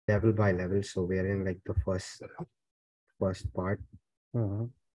level by level. So we're in like the first part,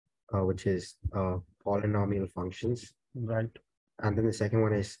 which is polynomial functions, Right. and then the second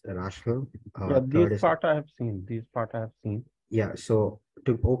one is rational. Yeah, Third these is part I have seen. These part I have seen. yeah. So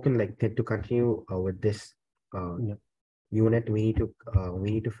to continue with this uh, Yeah. unit, we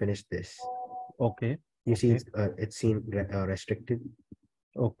need to finish this. Okay. You see, Okay. it's seen restricted,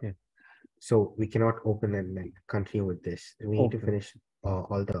 Okay. so we cannot open and like continue with this. We need to Okay. finish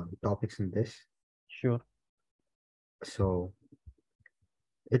all the topics in this. Sure. So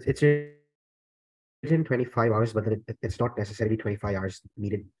it's written 25 hours, but then it's not necessarily 25 hours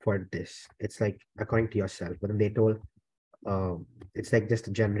needed for this. It's like according to yourself. But then they told it's like just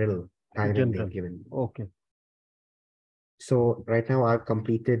a general timing they've General. given. Okay. So right now I've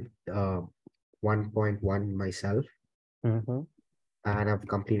completed 1.1 myself, Mm-hmm. and I've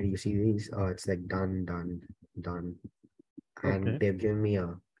completed. You see these? It's like done, and Okay. they've given me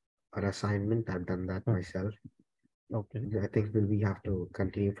an assignment. I've done that Mm. myself. Okay. I think we have to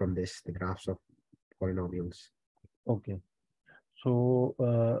continue from this, the graphs of polynomials. Okay. So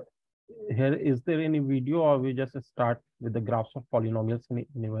here, is there any video, or we just start with the graphs of polynomials in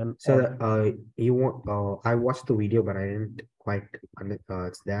even So order? you want I watched the video, but I didn't quite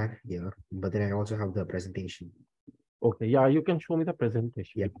it's there here. But then I also have the presentation. Okay. Yeah, you can show me the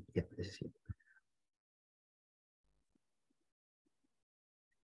presentation. Yeah, yeah, this is here.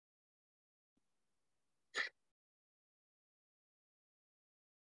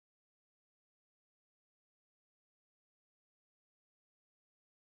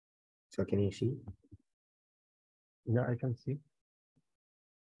 So can you see? Yeah, I can see.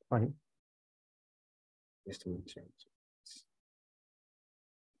 Fine. Just a minute. Sorry.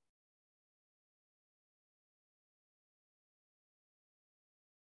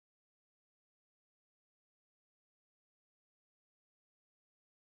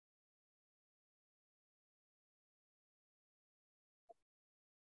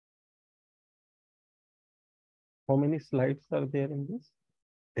 How many slides are there in this?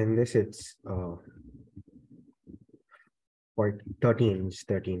 In this, it's for 13. It's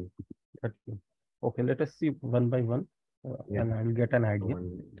 13. 30. Okay, let us see one by one, Yeah, and I'll get an idea. 1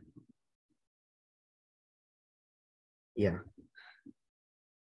 minute. Yeah.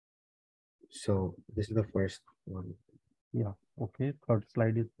 So this is the first one. Yeah. Okay. Third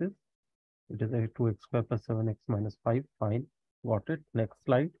slide is this. It is a 2x square plus 7x minus 5. Fine. Got it. Next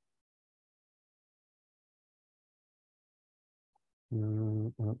slide.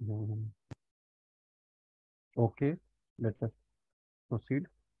 Mm, mm, mm. Okay. Let us proceed.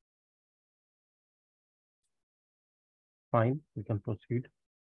 Fine. We can proceed.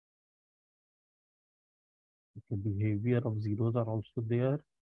 The behavior of zeros are also there.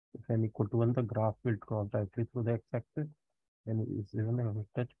 If n equal to 1, the graph will cross directly through the x-axis. N is even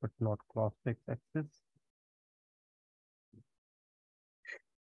a touch but not cross the x-axis.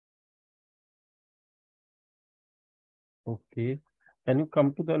 Okay. Can you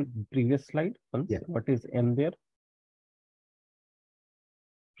come to the previous slide once? Yeah. What is n there?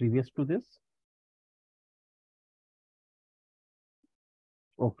 Previous to this?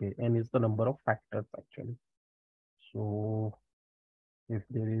 Okay. N is the number of factors actually. So if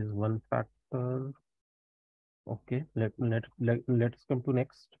there is one factor, okay, let's come to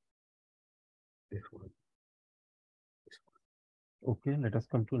next. This one. Okay, let us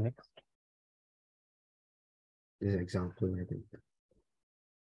come to next. This is example, I think.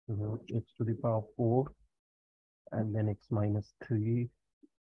 X to the power 4 and then x minus 3.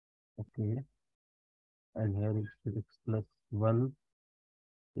 Okay, and here is x plus 1,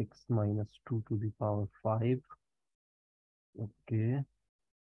 x minus 2 to the power 5. Okay,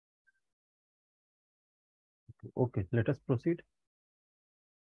 okay, let us proceed.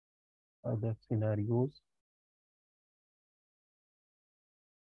 Other scenarios.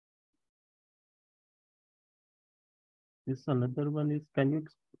 This another one is, can you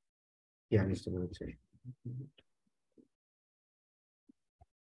Yeah, just a minute. Sorry.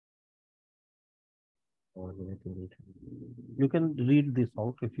 you can read this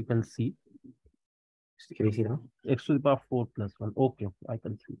out if you can see. Can you see now? X to the power 4 plus 1. Okay, I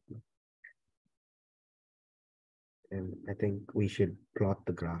can see it now. And I think we should plot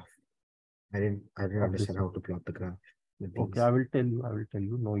the graph. I didn't Of this understand one. how to plot the graph with Okay, these. I will tell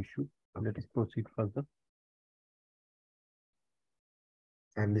you, no issue. Let Okay. us proceed further.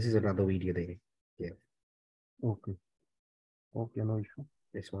 And this is another video they gave. Okay, okay, no issue.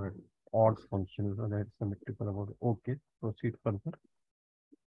 This one. Odd function, so that's symmetrical about it. Okay, proceed further.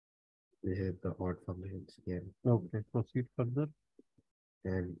 This is the odd functions. Yeah. Okay, proceed further.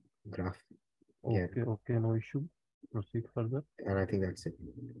 And graph. Yeah. Okay, okay, no issue. Proceed further. And I think that's it.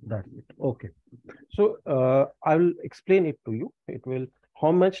 That's it. Okay. So I will explain it to you. It will.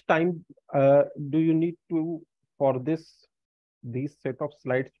 How much time do you need to for these set of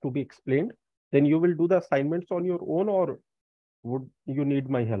slides to be explained? Then you will do the assignments on your own, or would you need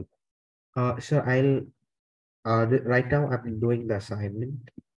my help? So I'll right now I'm doing the assignment.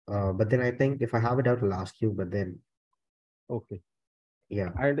 But then I think if I have it out, I'll ask you. But then Okay. yeah,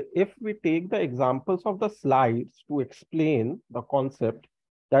 And if we take the examples of the slides to explain the concept,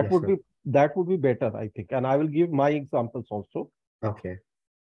 that yes, would sir. be that would be better, I think. And I will give my examples also. Okay,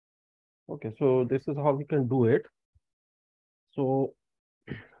 Okay, so this is how we can do it. So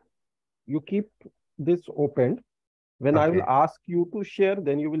you keep this opened. When I will okay, ask you to share,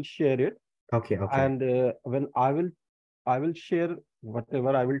 then you will share it. okay, okay, And when I will share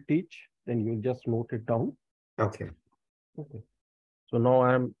whatever I will teach, then you just note it down. okay, Okay. So now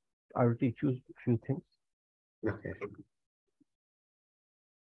I will teach you a few things. okay.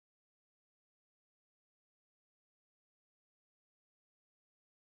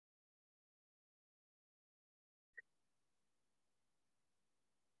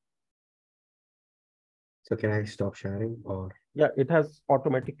 So can I stop sharing or Yeah, it has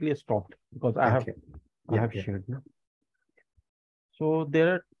automatically stopped because I have okay? I Yeah, have yeah. shared now. So there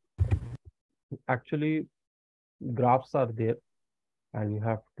are actually graphs are there, and you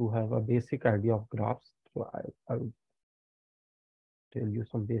have to have a basic idea of graphs. So I will tell you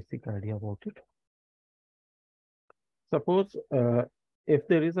some basic idea about it. Suppose if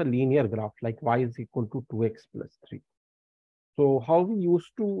there is a linear graph like y is equal to 2x plus 3. So how we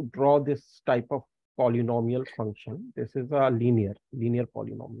used to draw this type of polynomial function? This is a linear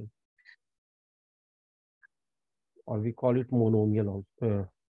polynomial, or we call it monomial also,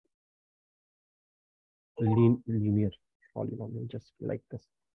 linear polynomial, just like this.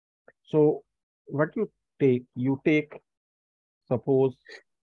 So what you take, suppose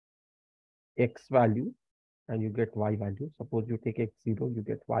x value and you get y value. Suppose you take x0, you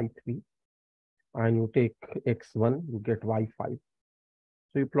get y3, and you take x1, you get y5.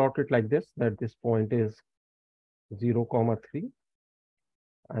 So you plot it like this, that this point is 0, comma 3,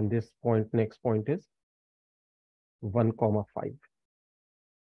 and this next point is 1, comma 5.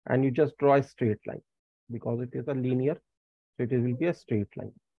 And you just draw a straight line because it is a linear, so it will be a straight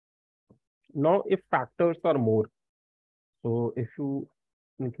line. Now, if factors are more, so if you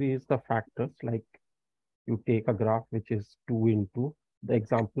increase the factors, like you take a graph which is 2 into, the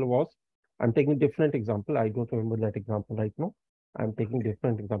example was, I'm taking different example. I don't remember that example right now. I'm taking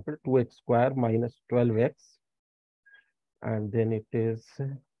different example, 2x square minus 12x, and then it is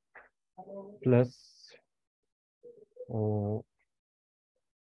plus uh,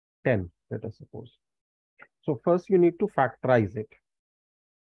 10, let us suppose. So first you need to factorize it.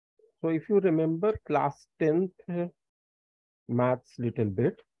 So if you remember class 10th maths little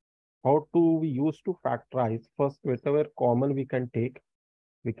bit, how to we used to factorize? First, whatever common we can take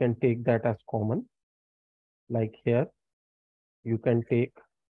that as common. Like here, you can take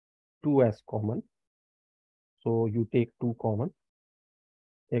 2 as common. So you take 2 common,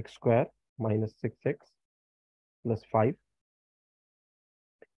 x square minus 6x plus 5.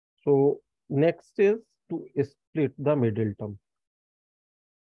 So next is to split the middle term.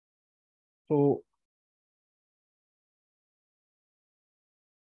 So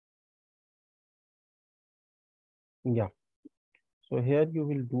yeah, so here you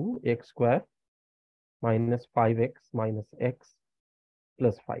will do x square minus 5x minus x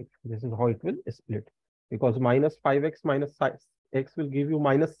plus 5. This is how it will split, because minus 5x minus x will give you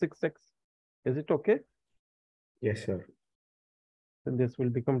minus 6x. Is it okay? Yes, sir. Then this will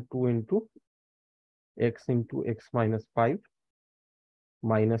become 2 into x minus 5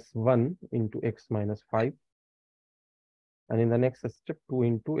 minus 1 into x minus 5. And in the next step, 2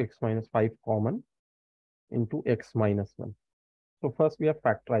 into x minus 5 common into x minus 1. So first we have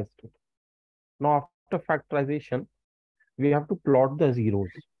factorized it. Now after factorization, we have to plot the zeros.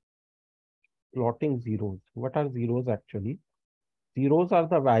 Plotting zeros. What are zeros actually? Zeros are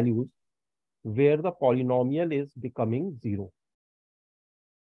the values where the polynomial is becoming 0.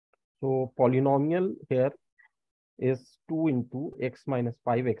 So polynomial here is 2 into x minus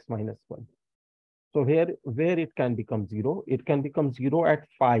 5, x minus 1. So here, where it can become 0, it can become 0 at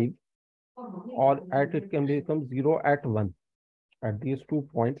 5, or it can become 0 at 1. At these 2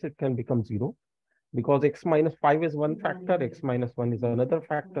 points, it can become 0, because x minus 5 is one factor, x minus 1 is another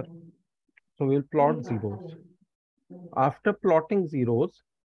factor. So we'll plot zeros. After plotting zeros,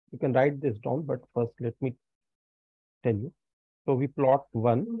 you can write this down, but first let me tell you. So we plot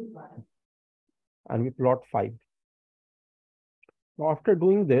 1 and we plot 5. Now after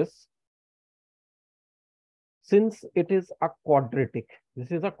doing this, Since it is a quadratic,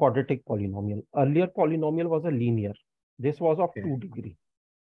 this is a quadratic polynomial. Earlier polynomial was a linear. This was of Yeah. 2 degree.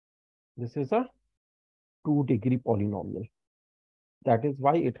 This is a 2-degree polynomial. That is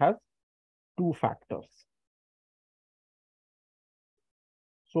why it has 2 factors.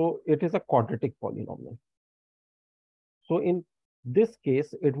 So it is a quadratic polynomial. So in this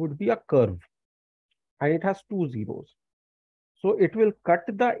case, it would be a curve and it has 2 zeros. So it will cut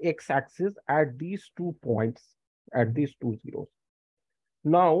the x-axis at these 2 points, at these 2 zeros.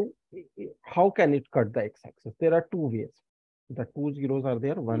 Now, how can it cut the x-axis? There are 2 ways. The 2 zeros are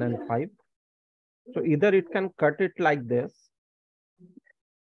there, 1 and 5. So either it can cut it like this,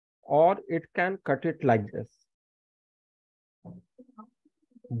 or it can cut it like this.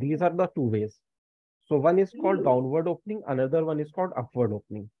 These are the 2 ways. So one is called downward opening, another one is called upward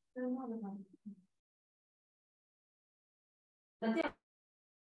opening.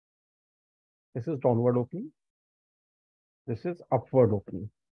 This is downward opening. This is upward opening.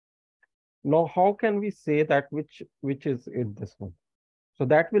 Now, how can we say that which is in this one? So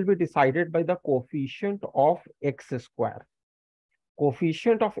that will be decided by the coefficient of x square.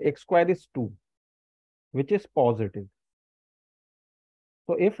 Coefficient of x square is 2, which is positive.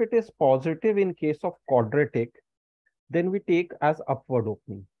 So if it is positive in case of quadratic, then we take as upward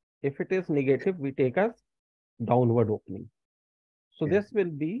opening. If it is negative, we take as downward opening. So Yeah. this will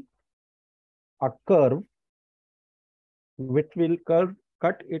be a curve which will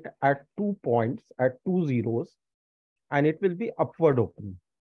cut it at 2 points, at 2 zeros, and it will be upward opening.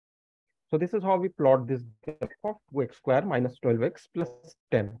 So this is how we plot this graph of 2x square minus 12x plus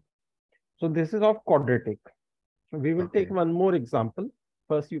 10. So this is of quadratic. So we will take one more example.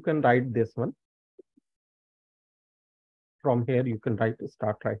 First, you can write this one. From here, you can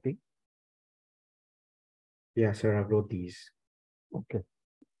start writing. Yeah, sir, I wrote these. Okay.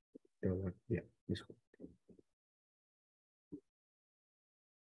 Yeah, this one.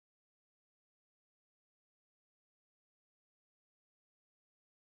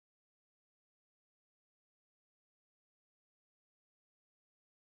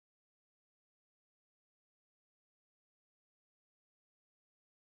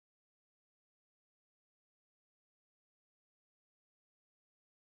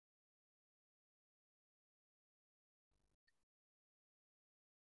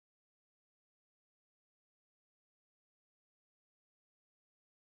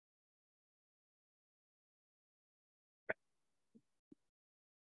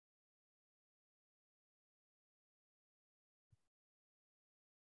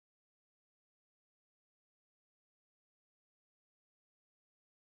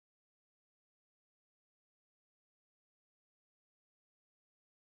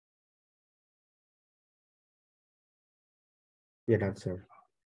 Yeah, that's sir.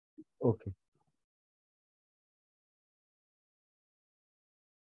 Okay.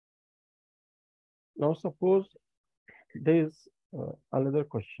 Now, suppose there is another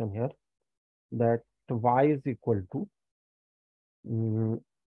question here that y is equal to,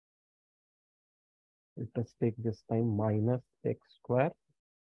 let us take this time, minus x square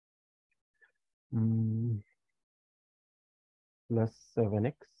plus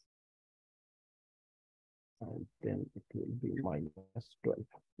 7x, and then it will be minus 12.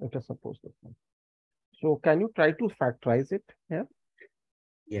 Let us suppose this one. So can you try to factorize it here?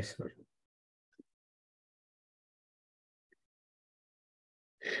 Yes, sir.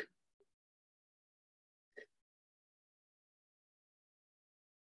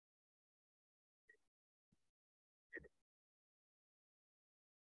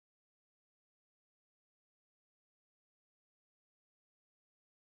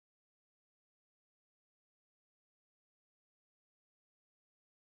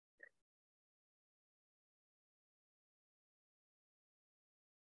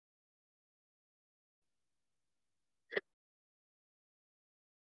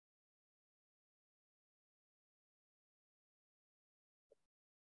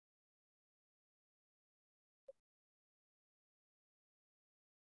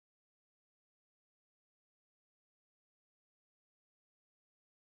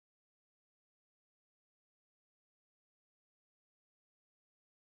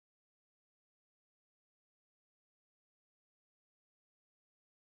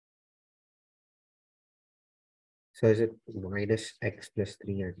 So is it minus x plus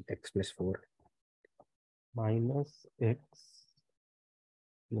 3 and x plus 4? Minus x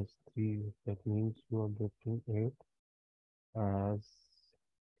plus 3, that means you are getting it as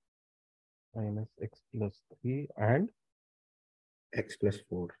minus x plus 3 and X plus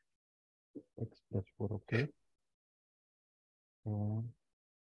 4. x plus 4, okay.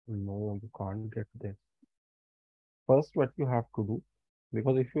 No, you can't get this. first what you have to do,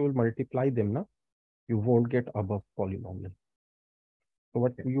 because if you will multiply them, na, you won't get above polynomial. So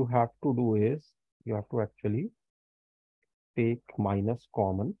what you have to do is you have to actually take minus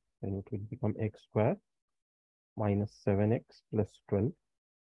common, and it will become x square minus 7x plus 12.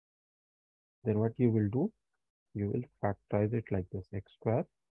 Then what you will do, you will factorize it like this: x square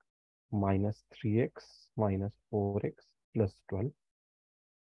minus 3x minus 4x plus 12,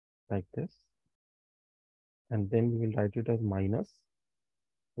 like this. And then we will write it as minus,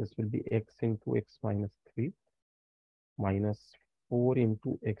 this will be x into x minus 3 minus 4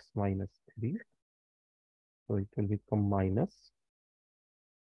 into x minus 3. So it will become minus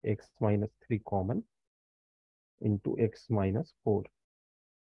x minus 3 common into x minus 4.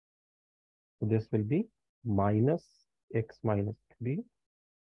 So this will be minus x minus 3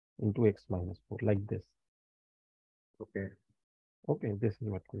 into x minus 4, like this. Okay. Okay, this is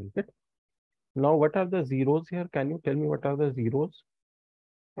what we will get. Now, what are the zeros here? Can you tell me what are the zeros?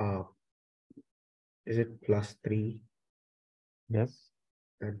 Is it +3 Yes,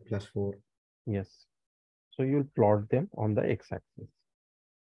 and +4? yes. So you'll plot them on the x-axis.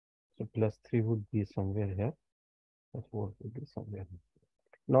 So +3 would be somewhere here, +4 would be somewhere here.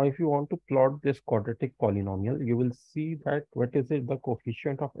 Now, if you want to plot this quadratic polynomial, you will see that what is it, the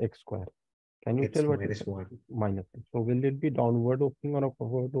coefficient of x square. Can you tell It's what is it? -1. Minus. So will it be downward opening or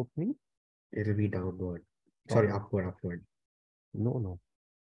upward opening? It'll be downward. Sorry, Downward. upward. No, no.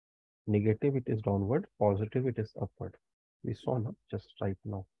 Negative, it is downward. Positive, it is upward. We saw now, just right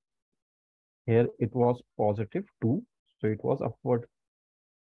now. Here it was positive 2, so it was upward.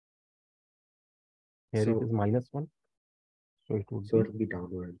 Here it is So, -1, so it would so be, it'll be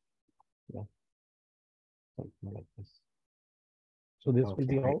downward. yeah, something like this. So this will Okay,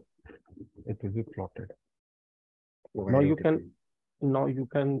 be right. how it will be plotted. Oh, I Now you wrote it can down. now you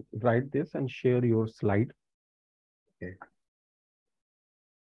can write this and share your slide. Okay.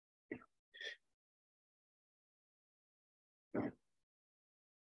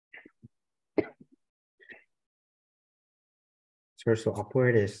 So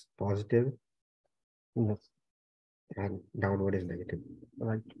upward is positive Yes, and downward is negative.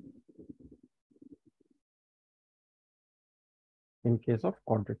 right. In case of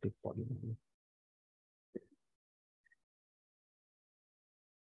quadratic polynomial.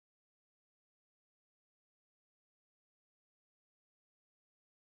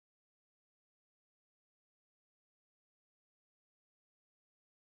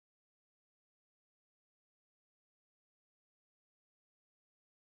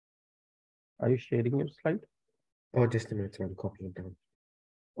 Are you sharing your slide? Oh, just a minute, so I'm copying it down.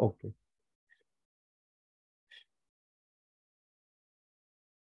 Okay.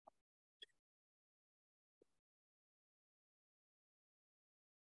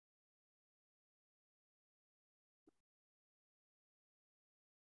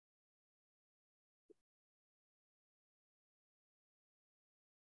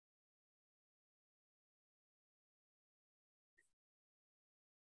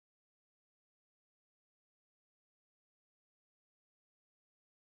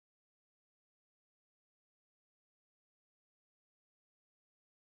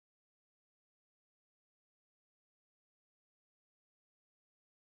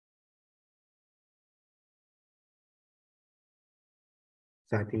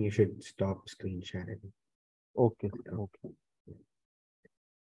 So I think you should stop screen sharing. Okay. Okay.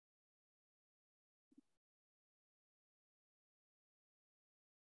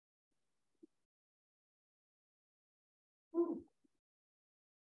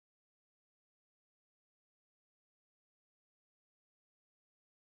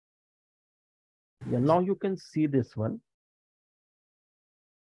 Yeah, now you can see this one.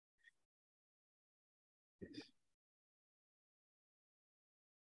 Yes.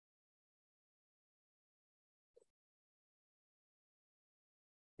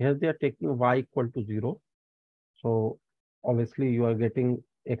 Here they are taking y equal to 0. So obviously you are getting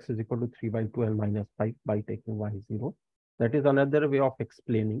x is equal to 3 by 12 minus 5 by taking y 0. That is another way of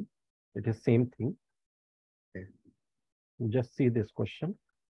explaining. It is same thing. Okay. Just see this question.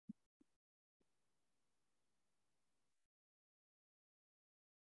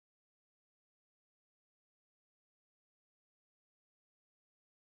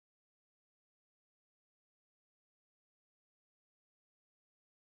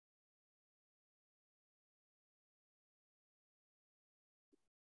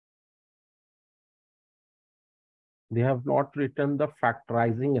 They have not written the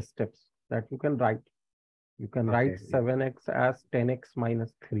factorizing steps that you can write. You can write Okay. 7x as 10x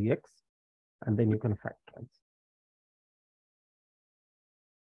minus 3x, and then you can factorize.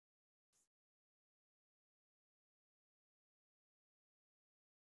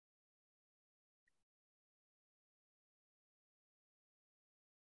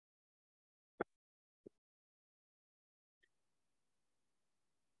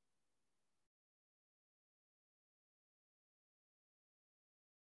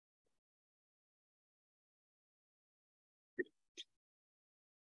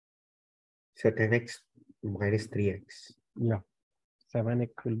 So 10x minus 3x. Yeah, 7x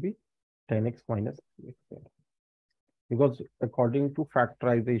will be 10x minus 3x. Because according to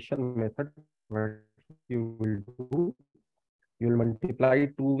factorization method, what you will do, you will multiply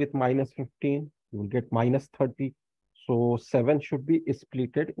 2 with minus 15, you will get minus 30. So 7 should be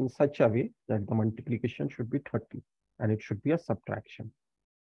splitted in such a way that the multiplication should be 30 and it should be a subtraction.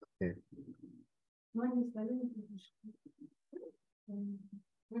 Okay.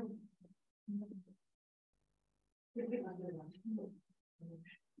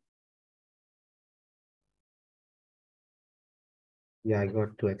 Yeah, I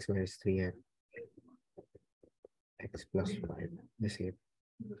got 2x minus 3 and x plus 5. The same.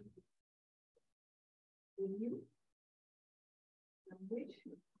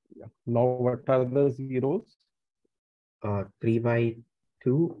 Yeah. Now what are the zeros? 3 by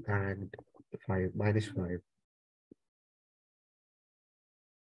 2 and 5 minus 5.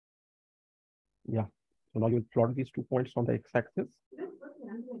 Yeah. So now you'll plot these 2 points on the x-axis.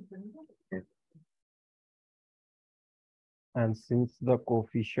 Okay. And since the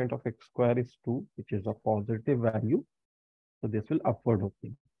coefficient of x square is 2, which is a positive value, so this will upward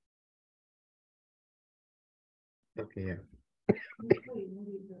open. Okay, yeah.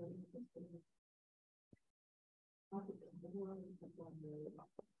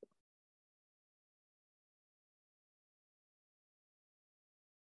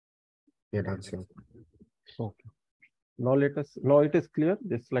 Yeah, that's so. Okay. Now it is clear.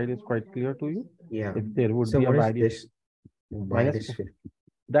 This slide is quite clear to you. Yeah. If there would So be a what is value this minus 50?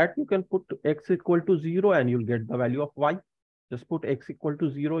 that you can put x equal to 0 and you'll get the value of y. Just put x equal to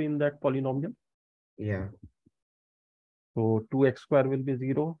 0 in that polynomial. Yeah. So 2x square will be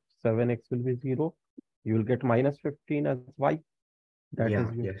 0, 7x will be 0. You will get minus 15 as y. That Yeah,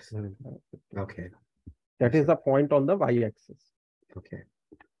 is your yes. Okay. that is the point on the y-axis. Okay.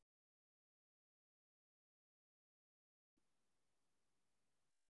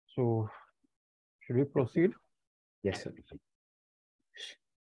 So should we proceed? Yes, sir.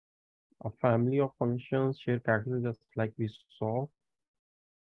 A family of functions share characters just like we saw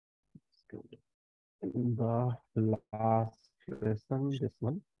in the last lesson. This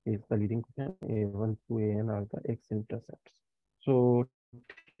one is the leading function. A1 to an are the x-intercepts. So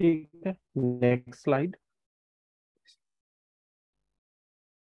next slide.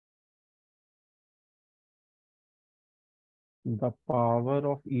 The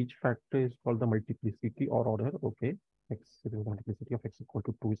power of each factor is called the multiplicity or order. Okay. X, the multiplicity of x equal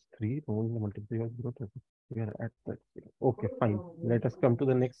to 2 is 3. Knowing the multiplicity of 0 to we are at that. Okay, fine. Let us come to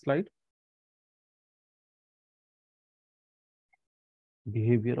the next slide.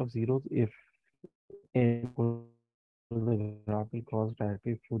 Behavior of zeros if n equals the graph will cross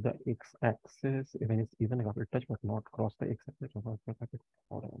directly through the x-axis. Even it's even a graph will touch but not cross the x-axis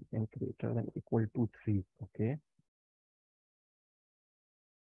or n greater than equal to 3. Okay.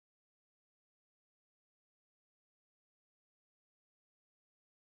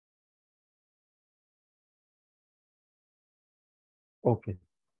 Okay.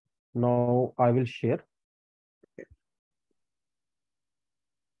 Now I will share.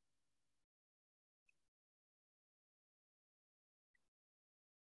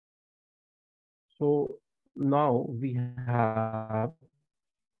 So now we have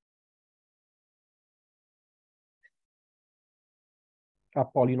a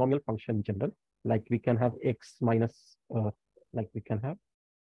polynomial function in general, like we can have x minus, like we can have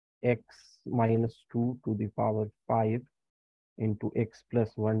x minus 2 to the power 5 into x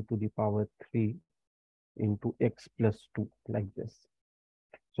plus 1 to the power 3 into x plus 2, like this.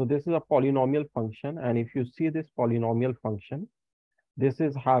 So this is a polynomial function, and if you see this polynomial function, this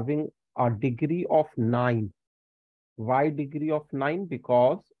is having a degree of 9. Why degree of 9?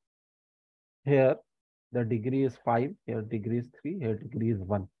 Because here the degree is 5, here degree is 3, here degree is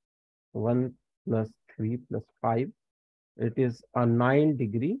 1. 1 plus 3 plus 5, it is a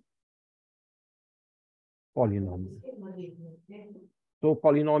 9-degree polynomial. So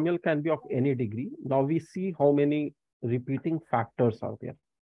polynomial can be of any degree. Now we see how many repeating factors are there.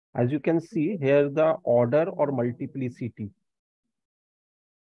 As you can see here, the order or multiplicity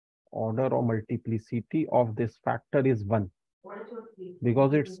of this factor is 1,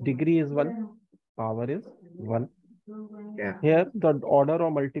 because its degree is 1, power is 1. Yeah. Here the order or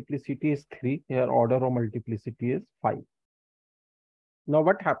multiplicity is 3, here order or multiplicity is 5. Now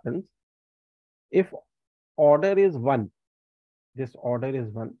what happens if order is 1, this order is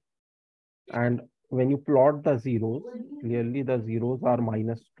 1, and when you plot the zeros, clearly the zeros are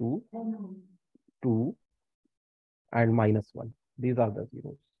minus 2, 2 and minus 1. These are the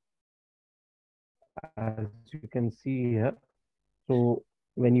zeros, as you can see here. So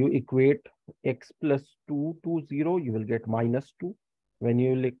when you equate x plus 2 to 0, you will get minus 2. When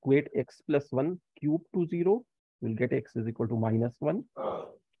you will equate x plus 1 cube to 0, you will get x is equal to minus 1.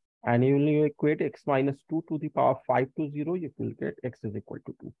 And you will equate x minus 2 to the power 5 to 0, you will get x is equal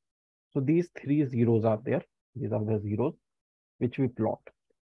to 2. So these three zeros are there. These are the zeros which we plot.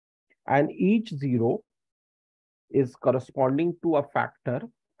 And each zero is corresponding to a factor,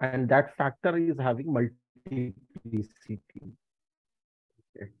 and that factor is having multiplicity.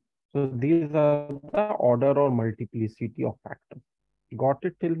 So these are the order or multiplicity of factors. Got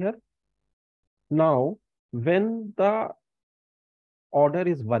it till here? Now, when the order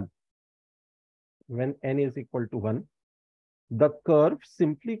is 1, when n is equal to 1, the curve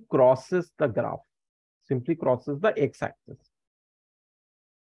simply crosses the graph, simply crosses the x-axis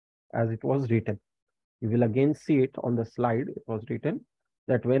as it was written. You will again see it on the slide. It was written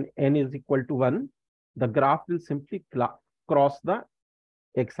that when n is equal to 1, the graph will simply cross the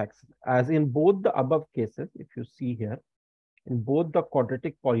x-axis. As in both the above cases, if you see here, in both the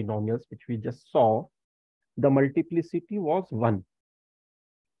quadratic polynomials which we just saw, the multiplicity was 1,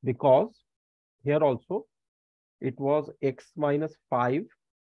 because here also it was x minus 5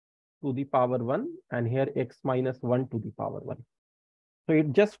 to the power 1, and here x minus 1 to the power 1. So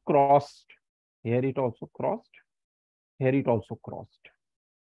it just crossed. Here it also crossed. Here it also crossed.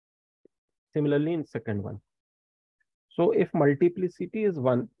 Similarly in second one. So if multiplicity is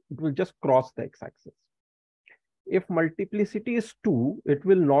 1, it will just cross the x-axis. If multiplicity is 2, it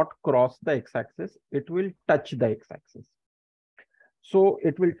will not cross the x-axis. It will touch the x-axis. So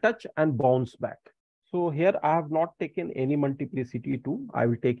it will touch and bounce back. So here I have not taken any multiplicity 2. I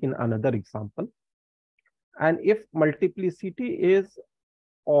will take in another example. And if multiplicity is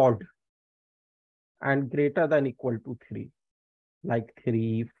odd and greater than equal to 3, like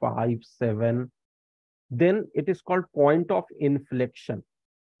 3, 5, 7, then it is called point of inflection.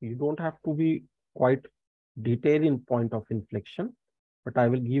 You don't have to be quite detailed in point of inflection, but I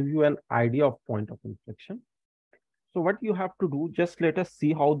will give you an idea of point of inflection. So what you have to do, just let us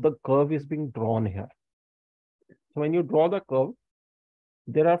see how the curve is being drawn here. So when you draw the curve,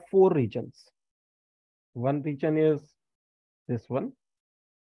 there are 4 regions. One region is this one.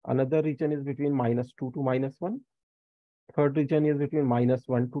 Another region is between -2 to -1. Third region is between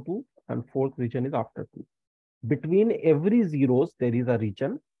 -1 to 2. And fourth region is after 2. Between every zeros, there is a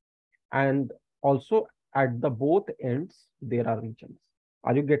region. And also at the both ends, there are regions.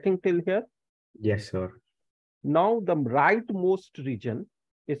 Are you getting till here? Yes, sir. Now the rightmost region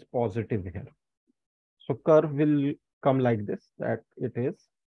is positive here. So curve will come like this, that it is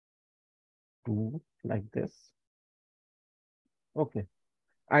 2 like this. Okay.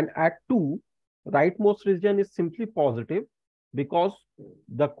 And at 2, rightmost region is simply positive because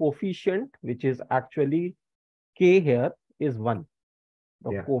the coefficient, which is actually k here, is 1.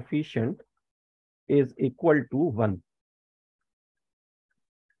 The coefficient is equal to 1.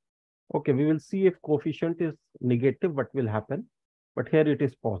 Okay, we will see if coefficient is negative, what will happen. But here it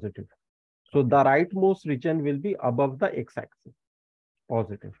is positive. So the rightmost region will be above the x-axis,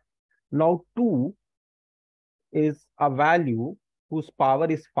 positive. Now 2 is a value whose power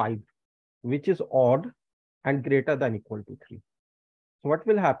is 5, which is odd and greater than equal to 3. So what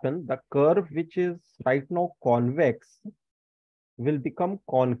will happen? The curve which is right now convex will become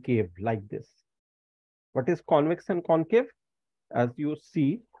concave like this. What is convex and concave? As you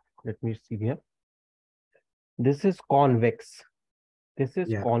see, let me see here. This is convex. This is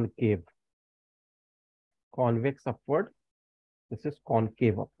concave. Convex upward. This is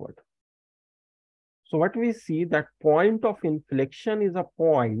concave upward. So what we see, that point of inflection is a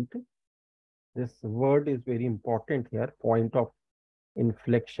point. This word is very important here. Point of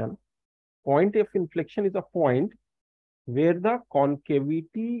inflection. Point of inflection is a point where the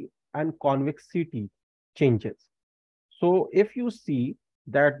concavity and convexity changes. So if you see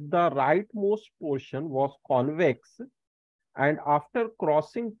that the rightmost portion was convex, and after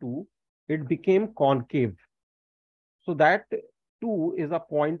crossing 2, it became concave. So that 2 is a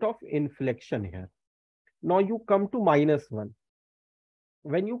point of inflection here. Now you come to -1.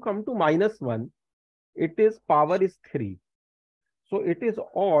 When you come to -1, it is power is 3. So it is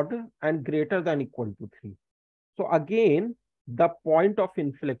odd and greater than equal to 3. So again, the point of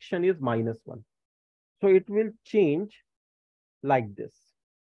inflection is -1. So it will change like this.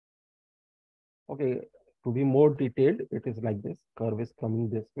 Okay, to be more detailed, it is like this. Curve is coming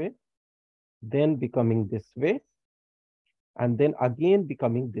this way, then becoming this way, and then again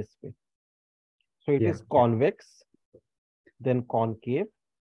becoming this way. So it is convex, then concave,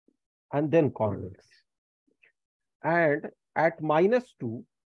 and then convex. And at -2,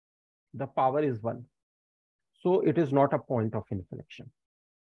 the power is 1. So it is not a point of inflection.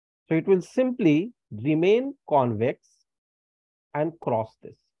 So it will simply remain convex and cross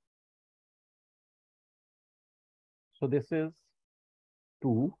this. So this is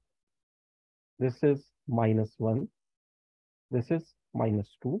 2, this is -1, this is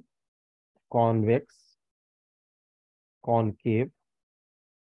 -2, convex, concave,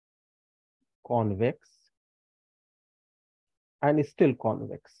 convex, and still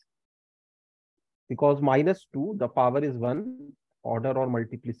convex. Because -2, the power is 1, order or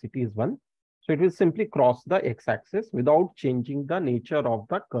multiplicity is 1. So it will simply cross the x-axis without changing the nature of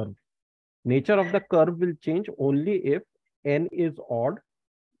the curve. Nature of the curve will change only if n is odd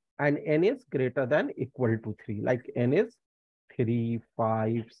and n is greater than equal to 3. Like n is 3,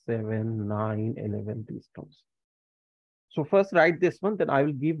 5, 7, 9, 11, these terms. So first write this one, then I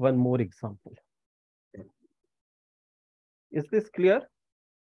will give one more example. Is this clear?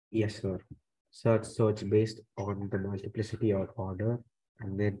 Yes, sir. So it's based on the multiplicity or order,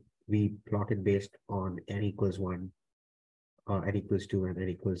 and then we plot it based on n equals 1, n equals 2, and n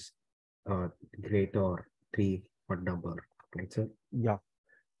equals uh, greater or 3 or number, right, sir? Yeah.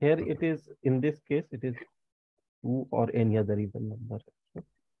 Here Okay. it is, in this case, it is 2 or any other even number. So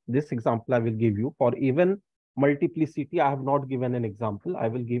this example I will give you. For even multiplicity, I have not given an example. I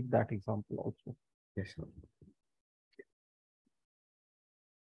will give that example also. Yes, sir.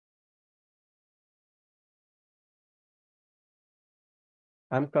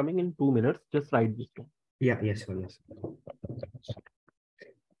 I'm coming in 2 minutes. Just write this down. Yeah, yes, sir, yes.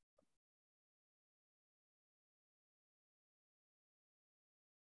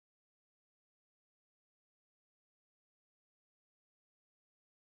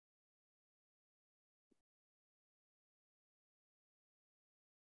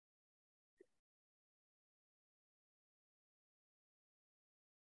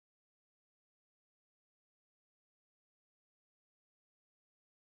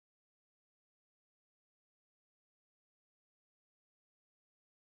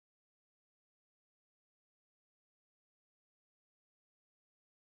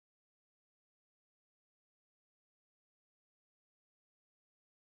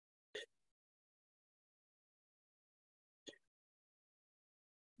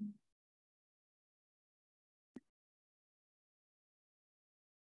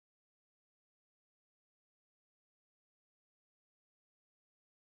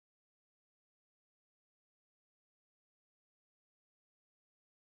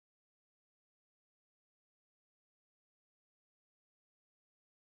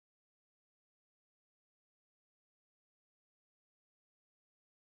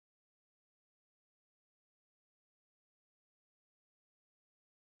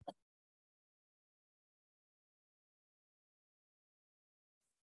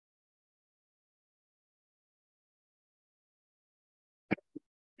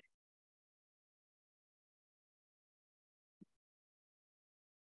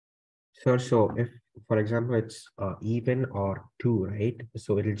 Sir, so if, for example, it's even or 2, right?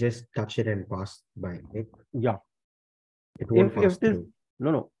 So it'll just touch it and pass by, right? Yeah. It won't If pass it is, through.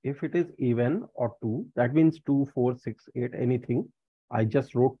 no, if it is even or 2, that means 2, 4, 6, 8, anything. I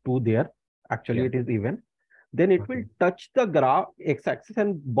just wrote 2 there. Actually, Yeah. it is even. Then it will Okay. touch the graph x-axis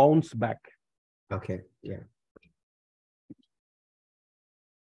and bounce back. Okay. Yeah.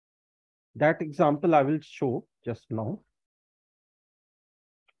 That example I will show just now.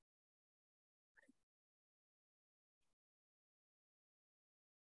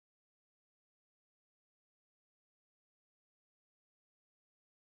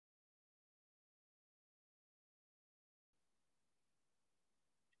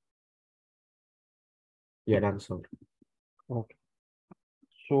 Yeah, done, sir. Okay.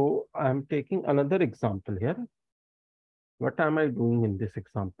 So I'm taking another example here. What am I doing in this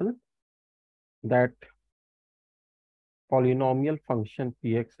example? That polynomial function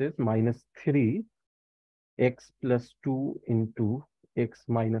px is -3 x plus 2 into x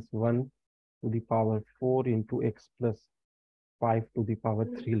minus 1 to the power 4 into x plus 5 to the power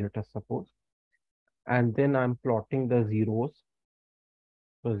 3, let us suppose. And then I'm plotting the zeros.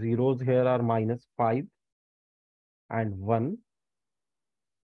 So zeros here are -5 and 1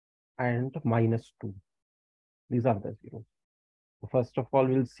 and -2. These are the zeros. So first of all,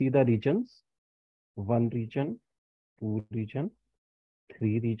 we'll see the regions. 1 region, 2 region,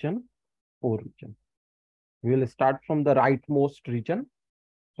 3 region, 4 region. We will start from the rightmost region.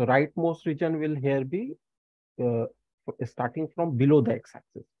 So rightmost region will here be uh, starting from below the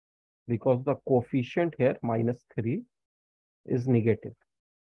x-axis, because the coefficient here -3 is negative.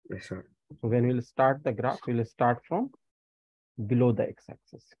 Yes, sir. So when we'll start the graph, we'll start from below the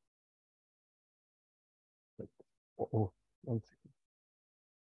x-axis. Oh, 1 second.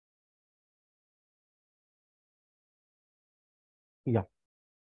 Yeah,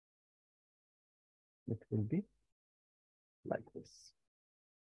 it will be like this.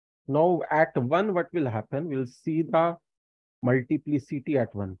 Now at 1, what will happen? We'll see the multiplicity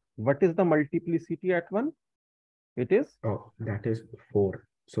at 1. What is the multiplicity at 1? It is Oh, that is 4.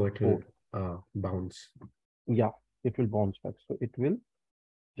 So it will 4. bounce. Yeah, it will bounce back. So it will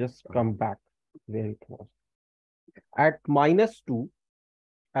just come back where it was. At -2,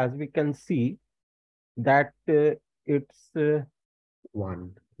 as we can see that it's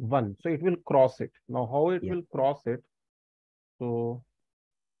 1. 1. So it will cross it. Now how it Yeah. will cross it? So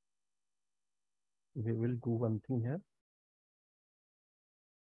we will do one thing here.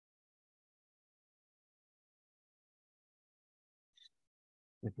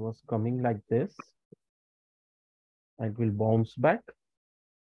 It was coming like this. It will bounce back.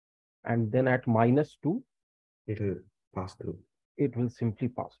 And then at -2, It will pass through. it will simply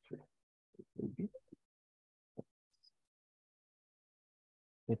pass through.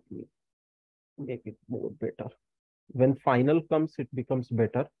 Let me make it more better. When final comes, it becomes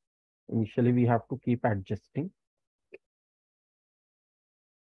better. Initially, we have to keep adjusting.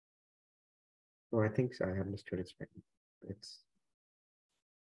 Oh, I think so. I understood it's fine. It's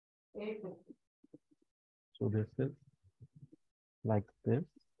So this is like this.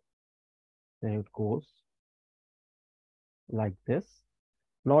 Then it goes like this.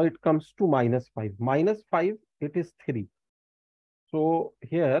 Now it comes to -5. -5, it is 3. So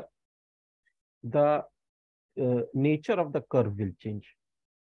here, the nature of the curve will change.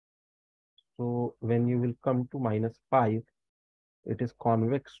 So when you will come to -5, it is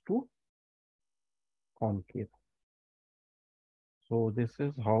convex to concave. So this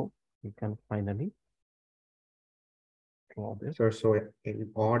is how you can finally draw this. so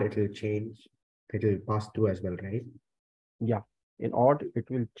in odd it will change. It will pass through as well, right? Yeah, in odd, it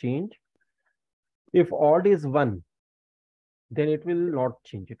will change. If odd is 1, then it will not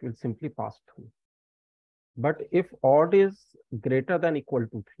change. It will simply pass through. But if odd is greater than equal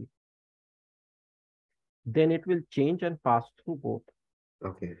to 3, then it will change and pass through both.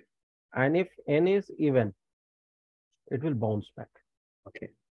 Okay. And if n is even, it will bounce back. Okay.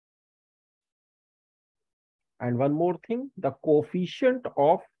 And one more thing, the coefficient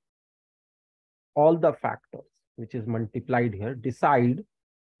of all the factors, which is multiplied here, decide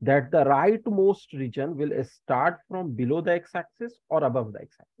that the rightmost region will start from below the x-axis or above the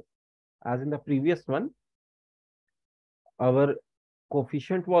x-axis. As in the previous one, our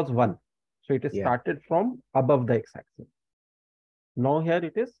coefficient was 1. So it Yeah. started from above the x-axis. Now here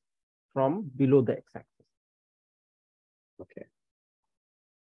it is from below the x-axis. Okay.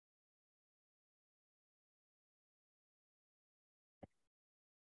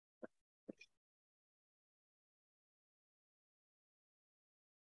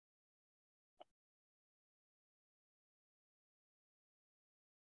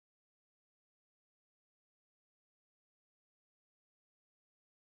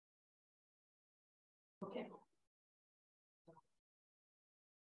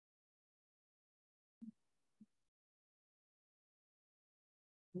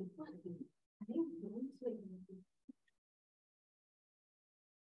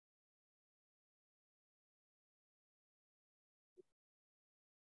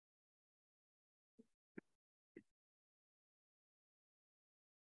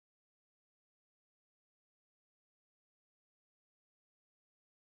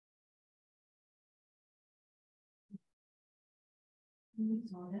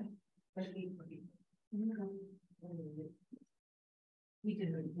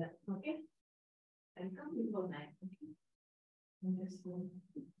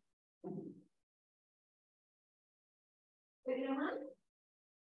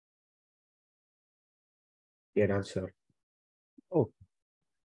 Yeah, answer. Oh,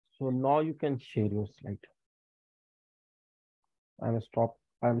 so now you can share your slide. I'm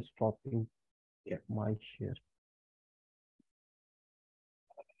stopping Yeah. my share.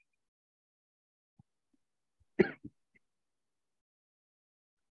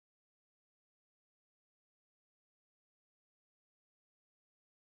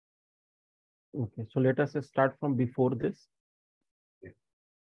 Okay, so let us start from before this. Yeah.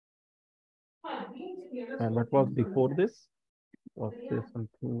 And what was before this? Was there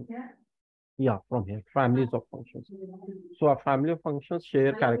something? Yeah, from here, families of functions. So a family of functions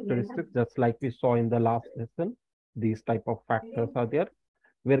share characteristics just like we saw in the last lesson. These type of factors are there,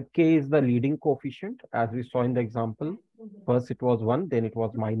 where k is the leading coefficient, as we saw in the example. First it was 1, then it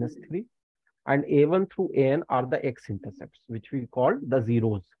was -3. And a1 through an are the x-intercepts, which we call the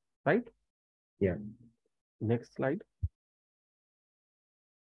zeros, right? Yeah. Next slide.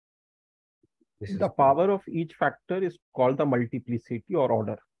 This The is good. power of each factor is called the multiplicity or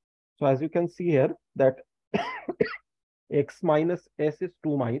order. So as you can see here that x minus s is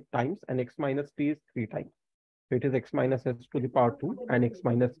 2 times and x minus t is 3 times. So it is x minus s to the power 2 and x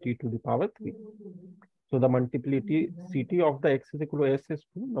minus t to the power 3. So the multiplicity of the x is equal to s is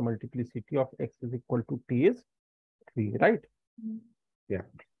 2. The multiplicity of x is equal to t is 3, right? Yeah.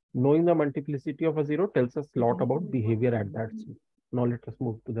 Knowing the multiplicity of a 0 tells us a lot about behavior at that zero. Now let us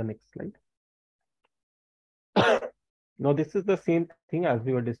move to the next slide. Now this is the same thing as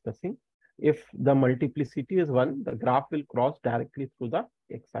we were discussing. If the multiplicity is 1, the graph will cross directly through the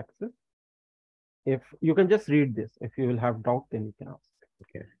x-axis. If you can just read this, if you will have doubt, then you can ask.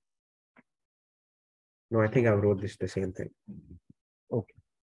 Okay. No, I think I wrote this the same thing. Okay.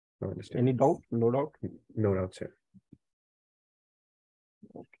 I understand. Any doubt? No doubt? No doubt, sir.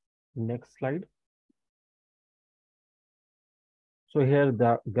 Okay. Next slide. So here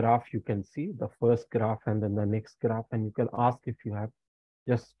the graph you can see, the first graph and then the next graph, and you can ask if you have,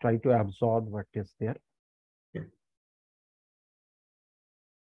 just try to absorb what is there. Yeah.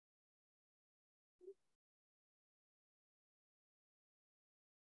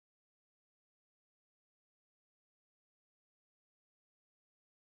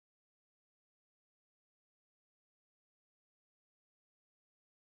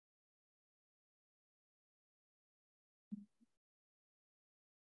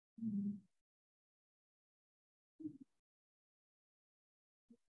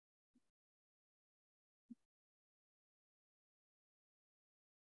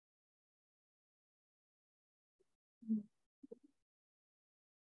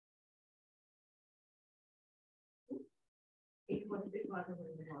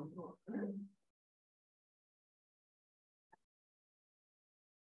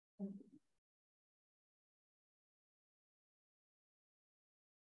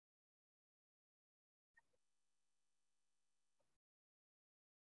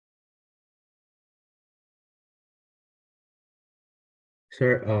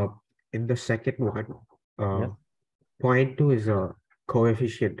 Sir, in the second one, Yes, 0.2 is a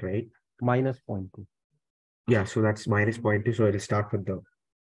coefficient, right? minus 0.2. Yeah, so that's minus 0.2, so it'll start with the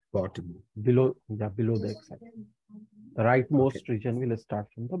bottom. Below, yeah, below the x-axis. The Okay. rightmost region will start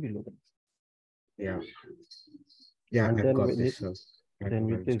from the below the x-axis. Yeah. Yeah, And I've then got when this.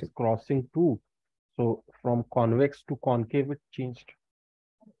 it is crossing 2, so from convex to concave, it changed.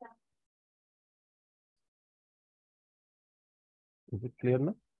 Is it clear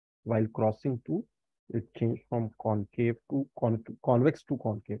now? While crossing 2, it changed from concave to convex to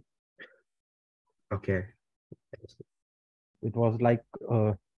concave. Okay. It was like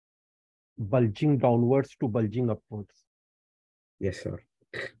bulging downwards to bulging upwards. Yes, sir.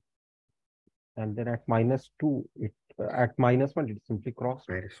 And then at -2, at -1, it simply crossed.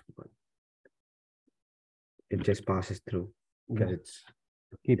 Minus 1. It just passes through because Yeah, it's,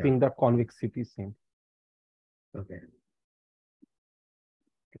 keeping the convexity same. okay.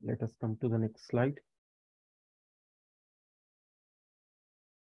 Let us come to the next slide.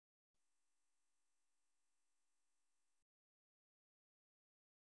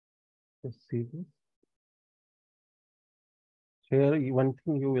 Just see this. Here, one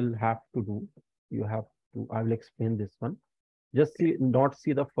thing you will have to do, I will explain this one. Just not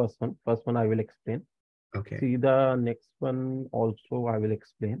see the first one. First one I will explain. Okay. See the next one also I will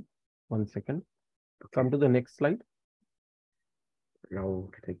explain. 1 second. Come to the next slide. Now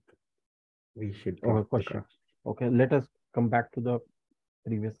I think we should Okay, drop the question. graph. Okay, let us come back to the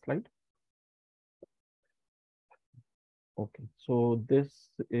previous slide. Okay, so this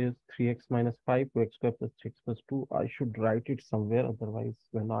is 3x minus 5, 2x squared plus 3x plus 2. I should write it somewhere, otherwise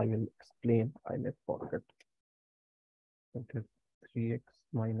when I will explain, I may forget. It is 3x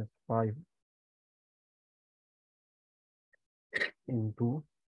minus 5 into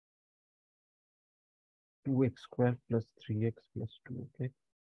 2x squared plus 3x plus 2, okay?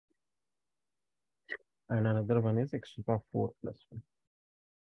 And another one is x to the power 4 plus 1.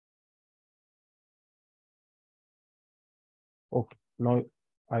 Okay, now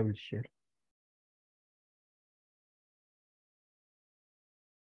I will share.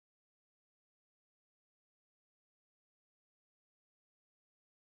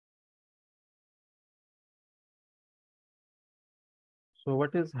 So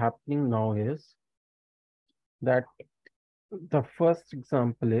what is happening now is that the first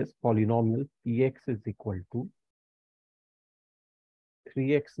example is polynomial px is equal to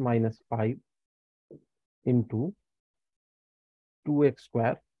 3x minus 5 into 2x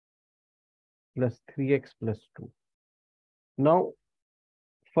square plus 3x plus 2. Now,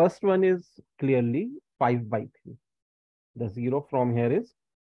 first one is clearly 5 by 3. The 0 from here is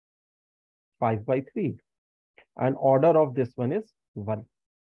 5/3. And order of this one is 1.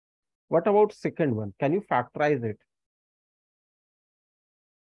 What about second one? Can you factorize it?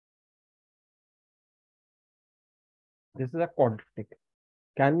 This is a quadratic.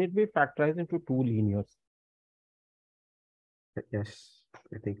 Can it be factorized into 2 linears? Yes,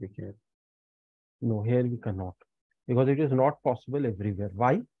 I think we can. No, here we cannot. Because it is not possible everywhere.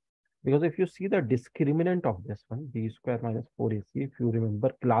 Why? Because if you see the discriminant of this one, b square minus 4ac, if you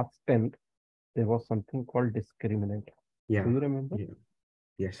remember class 10th, there was something called discriminant. Yeah. Do you remember? Yeah.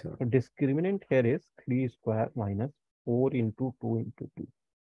 Yes, sir. So discriminant here is 3 square minus 4 into 2 into 2,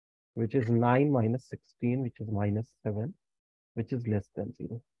 which is 9 minus 16, which is minus 7, which is less than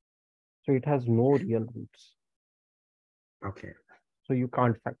 0. So it has no real roots. Okay. So you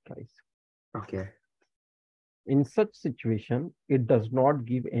can't factorize. Okay. In such situation, it does not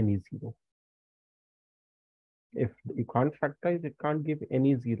give any 0. If you can't factorize, it can't give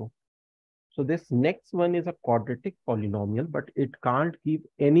any 0. So this next one is a quadratic polynomial, but it can't give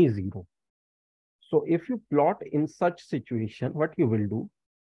any 0. So if you plot in such situation, what you will do,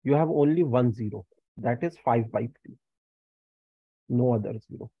 you have only one 0. That is 5/3. No other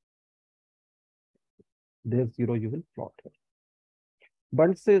 0. There's 0 you will plot here.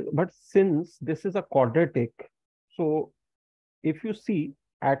 But since this is a quadratic, so if you see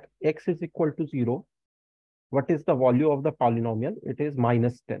at x is equal to 0, what is the value of the polynomial? It is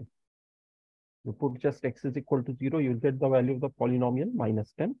minus 10. You put just x is equal to 0, you'll get the value of the polynomial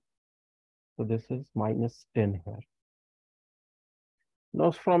minus 10. So this is minus 10 here.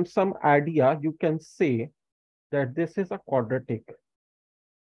 Now from some idea, you can say that this is a quadratic,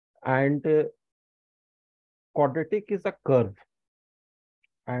 and quadratic is a curve,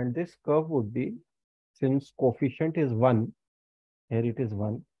 and this curve would be, since coefficient is 1, here it is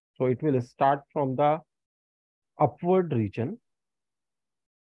 1, so it will start from the upward region,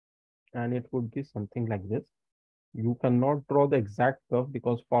 and it would be something like this. You cannot draw the exact curve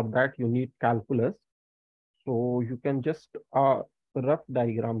because for that you need calculus. So you can just rough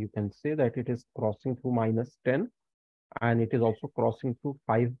diagram, you can say that it is crossing through minus 10, and it is also crossing through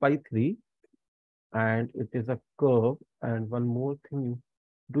 5/3, and it is a curve. And one more thing,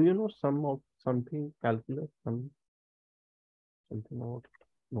 do you know something calculus, something about,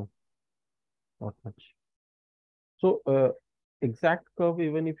 no, not much. So exact curve,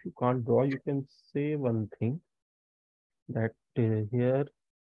 even if you can't draw, you can say one thing, that here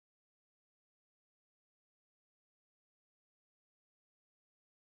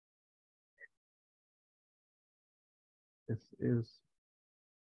this is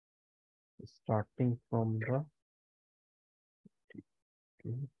starting from the,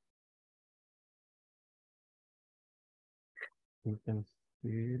 okay, you can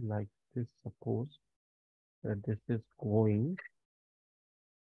say like this, suppose that this is going,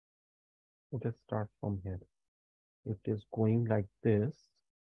 let us start from here. It is going like this.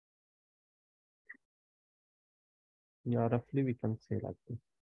 Yeah, roughly we can say like this.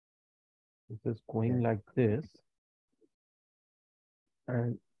 This is going like this,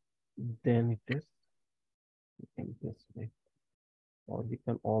 and then it is in this way. Or we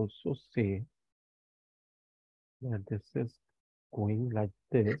can also say that this is going like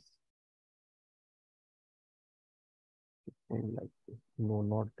this, going like this. No,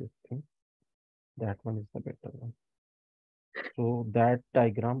 not this thing. That one is the better one. So that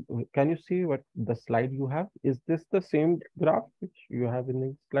diagram, can you see what the slide you have? Is this the same graph which you have in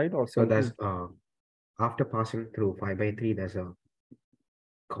the slide, or So that's confused? after passing through 5/3, there's a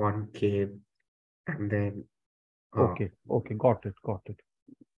concave, and then Okay, okay, got it, got it,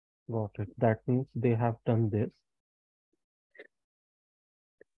 got it. That means they have done this.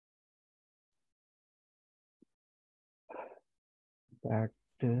 That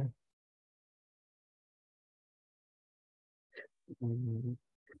mm,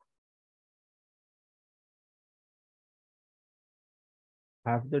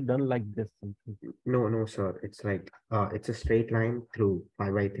 have they done like this something? no, sir. It's like it's a straight line through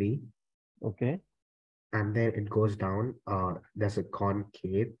 5/3, Okay, and then it goes down. There's a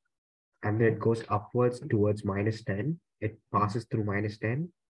concave, and then it goes upwards towards minus 10. It passes through minus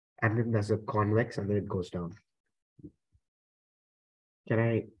 10, and then there's a convex, and then it goes down. Can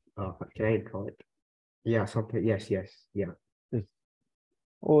I draw it? Yeah, something. Yes, yes, yeah. this.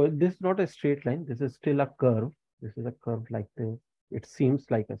 Oh, this is not a straight line. This is still a curve. This is a curve like this. It seems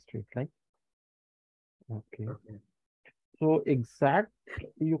like a straight line. Okay. Okay. So exact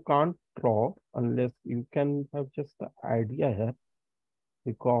you can't draw unless you can have just the idea here,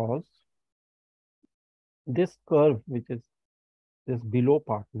 because this curve, which is this below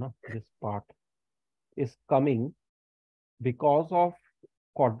part, no, this part is coming because of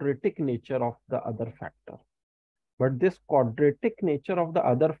quadratic nature of the other factor. But this quadratic nature of the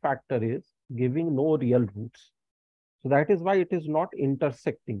other factor is giving no real roots. So that is why it is not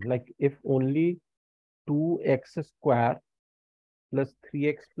intersecting. Like if only 2x square plus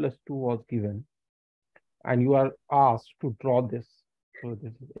 3x plus 2 was given, and you are asked to draw this. So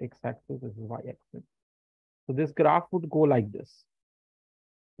this is x-axis, this is y-axis. So this graph would go like this.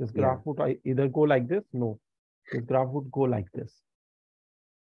 This Yeah. graph would either go like this. No, this graph would go like this.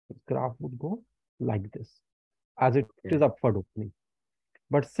 This graph would go like this, as it is Yeah. upward opening.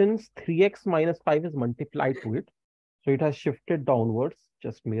 But since 3x minus 5 is multiplied to it, so it has shifted downwards,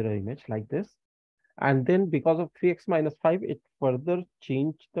 just mirror image like this. And then because of 3x minus 5, it further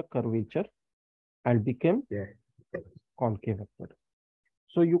changed the curvature and became Yeah. concave upward.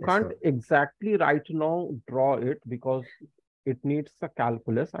 So you Yes, can't sir. exactly right now draw it because it needs a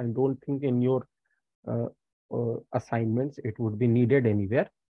calculus. I don't think in your uh, assignments it would be needed anywhere.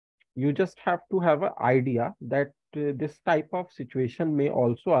 You just have to have an idea that this type of situation may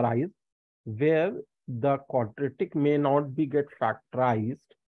also arise where the quadratic may not be get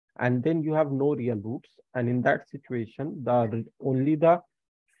factorized, and then you have no real roots, and in that situation the only the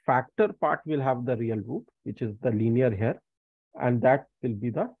factor part will have the real root, which is the linear here, and that will be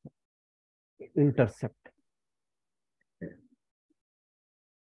the intercept. Yeah.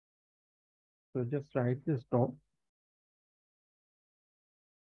 So just write this down.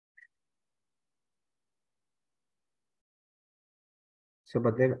 So,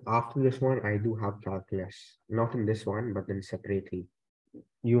 but then after this one, I do have calculus. Not in this one, but then separately.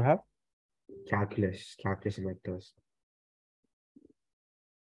 You have Calculus and vectors.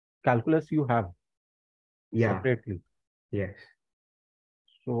 calculus, you have Yeah. separately. Yes.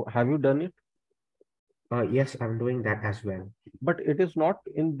 So have you done it? Yes, I'm doing that as well. But it is not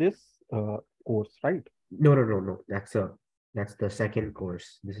in this course, right? No, no, no, no. That's the second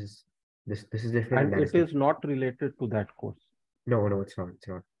course. This is different, and And that is it is different. not related to that course. No, no, it's not. It's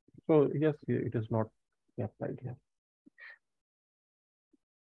not. So yes, it is not applied here.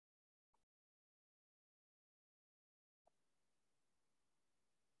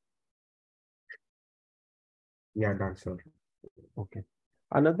 Yeah, done, sir. Okay.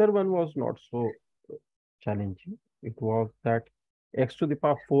 Another one was not so challenging. It was that x to the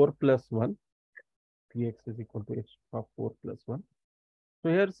power 4 plus 1, px is equal to x to the power 4 plus 1. So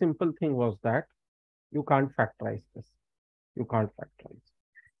here simple thing was that you can't factorize this. You can't factorize.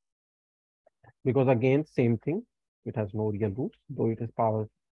 Because again, same thing. It has no real roots, though it is power.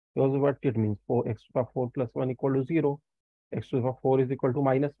 Because what it means, 4x to the power 4 plus 1 equal to 0. X to the power 4 is equal to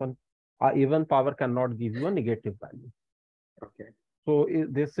minus 1. Even power cannot give you a negative value. Okay. So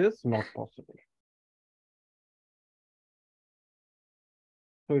this is not possible.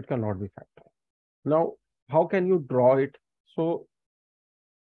 So it cannot be factored. Now, how can you draw it? So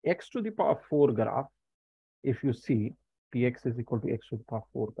x to the power 4 graph, if you see px is equal to x to the power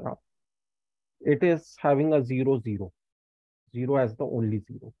 4 graph, it is having a 0, 0, 0 as the only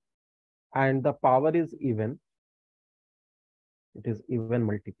 0. And the power is even. It is even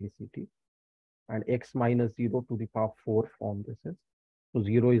multiplicity. And x minus 0 to the power 4 form this is. So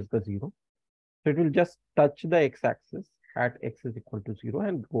 0 is the 0. So it will just touch the x-axis at x is equal to 0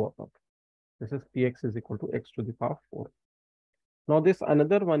 and go up. This is px is equal to x to the power 4. Now this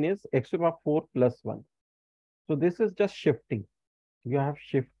another one is x to the power 4 plus 1. So this is just shifting. You have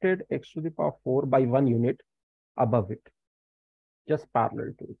shifted x to the power 4 by 1 unit above it, just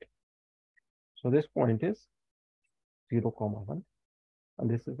parallel to it. So this point is 0, 1. And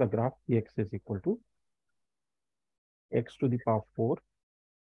this is the graph px is equal to x to the power 4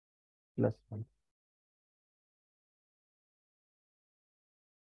 plus 1.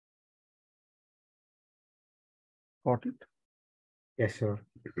 Got it? Yes, sir.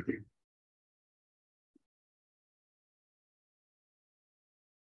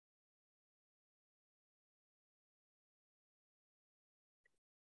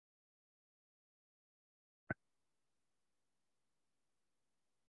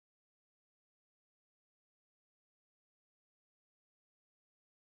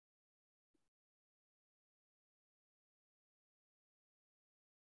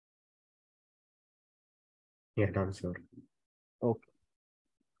 Yeah, done, sir. Okay.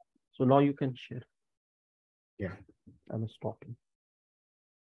 So now you can share. Yeah. I'm stopping.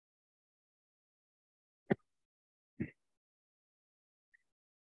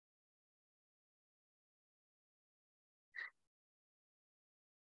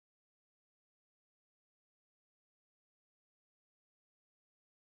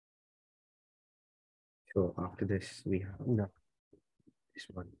 So after this, we have Yeah, this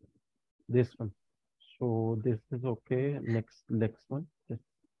one. this one. So this is okay. Next one. Just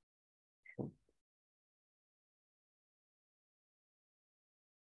show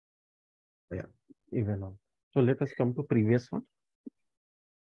Yeah. even on. So let us come to previous one.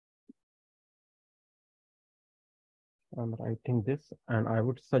 I'm writing this, and I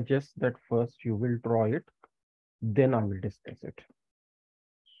would suggest that first you will draw it, then I will discuss it.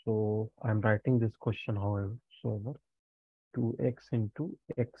 So I'm writing this question, however, 2x into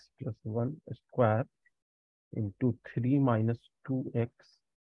x plus 1 square into 3 minus 2x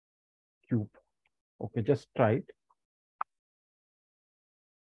cube. Okay, just try it.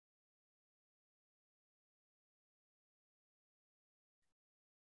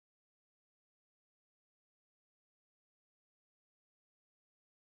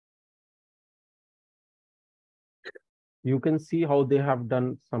 You can see how they have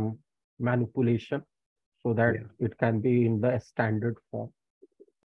done some manipulation so that Yeah. it can be in the standard form.